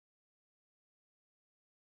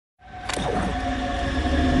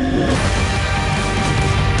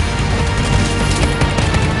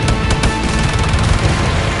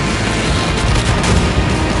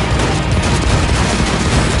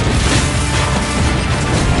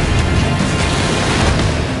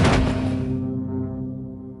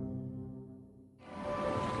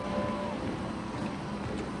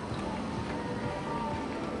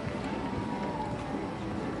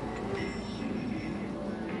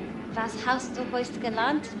Was hast du heute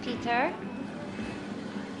gelernt, Peter?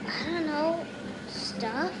 I don't know.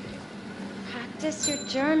 Stuff? Practice your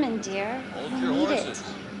German, dear. Hold We your need horses. it.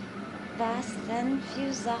 Was denn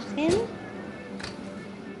für Sachen?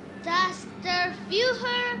 Das der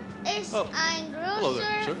Führer ist Oh, ein hello there,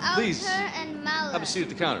 großer sir. Please. Autor and Maler. Have a seat at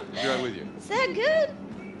the counter. I'll be right with you. Sehr good.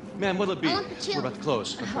 Ma'am, what'll it be? I want the chill. We're about to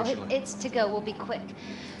close, Oh, unfortunately. it's to go. We'll be quick.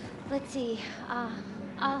 Let's see.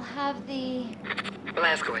 I'll have the...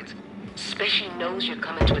 Blazkowicz, Spacey knows you're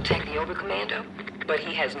coming to attack the Overcommando, but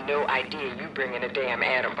he has no idea you bring in a damn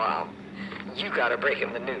atom bomb. You gotta break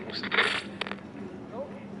him the news.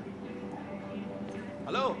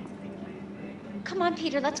 Hello? Come on,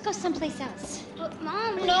 Peter. Let's go someplace else. But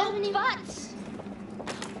Mom, we No haven't even... buts.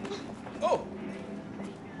 Oh!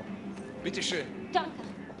 Bitteschön. Danke.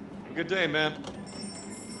 Good day, ma'am.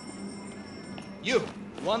 You,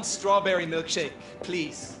 one strawberry milkshake,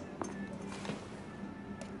 please.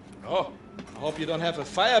 Oh, I hope you don't have a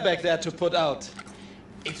fire back there to put out.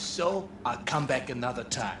 If so, I'll come back another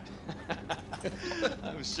time.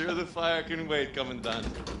 I'm sure the fire can wait, Commandant.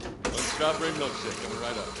 One strawberry milkshake coming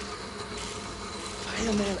right up.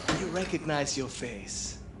 Fireman, I recognize your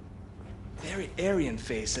face. Very Aryan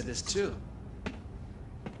face it is too.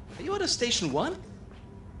 Are you out of Station 1?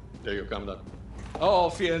 There you go, Commandant. Oh,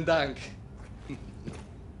 vielen Dank.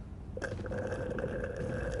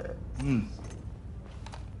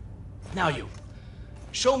 Now you,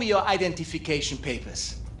 show me your identification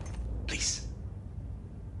papers, please.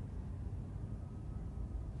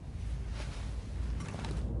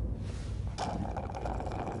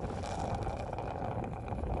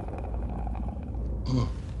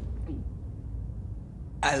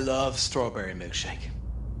 I love strawberry milkshake.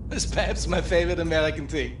 It's perhaps my favorite American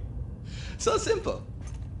thing. So simple.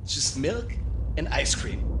 Just milk and ice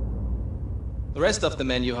cream. The rest of the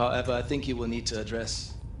menu, however, I think you will need to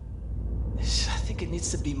address. I think it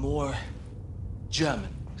needs to be more German.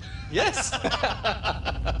 Yes?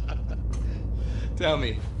 Tell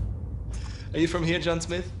me, are you from here, John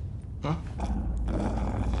Smith? Huh?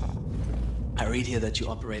 I read here that you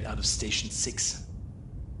operate out of Station 6.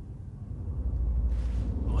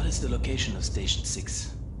 What is the location of Station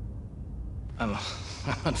 6? I'm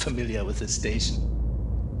unfamiliar with this station.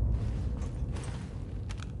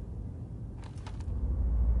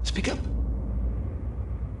 Speak up.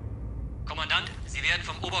 Kommandant, Sie werden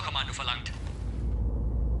vom Oberkommando verlangt.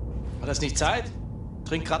 War das nicht Zeit?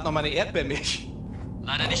 Trink grad noch meine Erdbeermilch.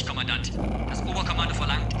 Leider nicht, Kommandant. Das Oberkommando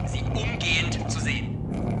verlangt, Sie umgehend zu sehen.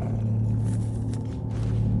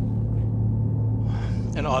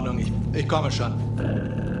 In Ordnung, ich komme schon.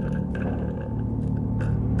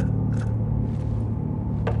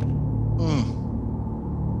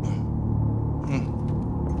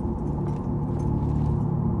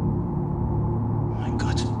 Mein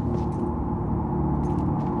Gott.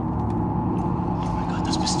 Oh mein Gott,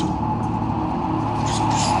 das bist du.